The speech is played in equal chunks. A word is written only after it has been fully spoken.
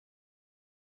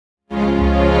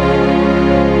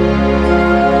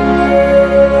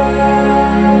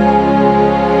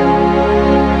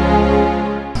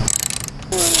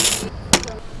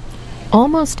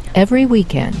Almost every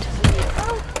weekend,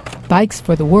 Bikes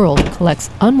for the World collects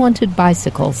unwanted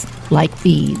bicycles like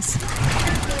these.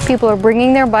 People are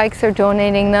bringing their bikes, they're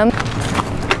donating them.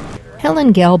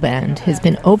 Helen Gelband has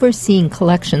been overseeing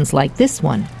collections like this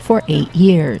one for 8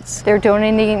 years. They're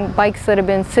donating bikes that have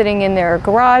been sitting in their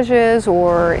garages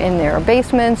or in their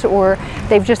basements, or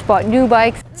they've just bought new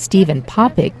bikes. Stephen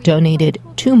Popick donated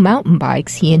 2 mountain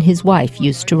bikes he and his wife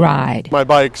used to ride. My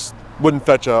bikes wouldn't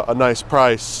fetch a nice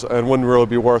price and wouldn't really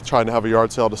be worth trying to have a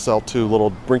yard sale to sell 2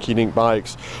 little rinky-dink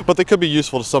bikes, but they could be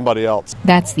useful to somebody else.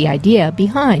 That's the idea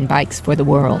behind Bikes for the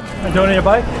World. I donate a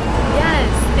bike?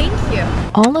 Yes, thank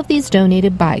you. All of these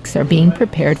donated bikes are being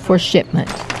prepared for shipment.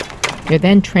 They're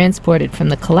then transported from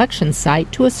the collection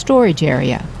site to a storage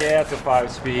area. Yeah, it's a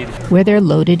 5-speed. Where they're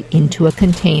loaded into a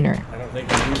container.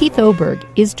 Keith Oberg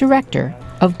is director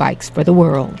of Bikes for the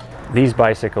World. These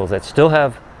bicycles that still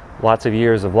have lots of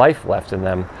years of life left in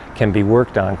them can be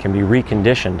worked on, can be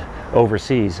reconditioned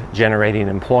overseas, generating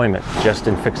employment just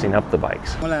in fixing up the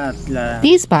bikes.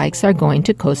 These bikes are going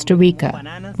to Costa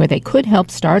Rica, where they could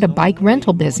help start a bike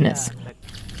rental business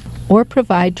or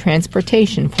provide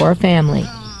transportation for a family.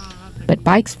 But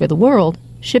Bikes for the World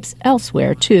ships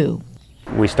elsewhere too.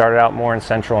 We started out more in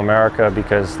Central America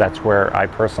because that's where I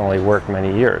personally worked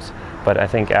many years. But I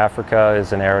think Africa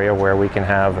is an area where we can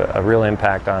have a real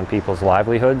impact on people's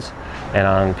livelihoods and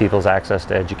on people's access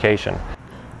to education.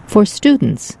 For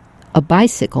students, a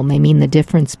bicycle may mean the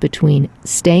difference between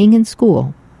staying in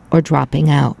school or dropping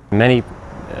out. Many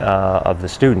of the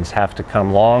students have to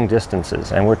come long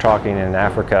distances, and we're talking in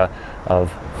Africa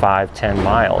of 5-10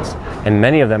 miles. And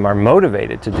many of them are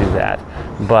motivated to do that,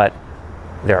 but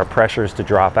there are pressures to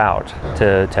drop out,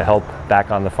 to help back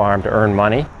on the farm, to earn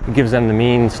money. It gives them the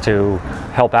means to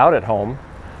help out at home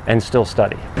and still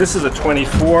study. This is a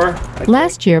 24.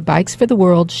 Last year, Bikes for the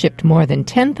World shipped more than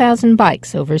 10,000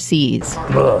 bikes overseas.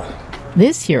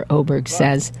 This year, Oberg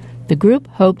says, the group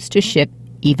hopes to ship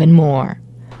even more.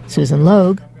 Susan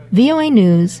Logue, VOA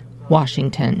News,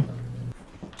 Washington.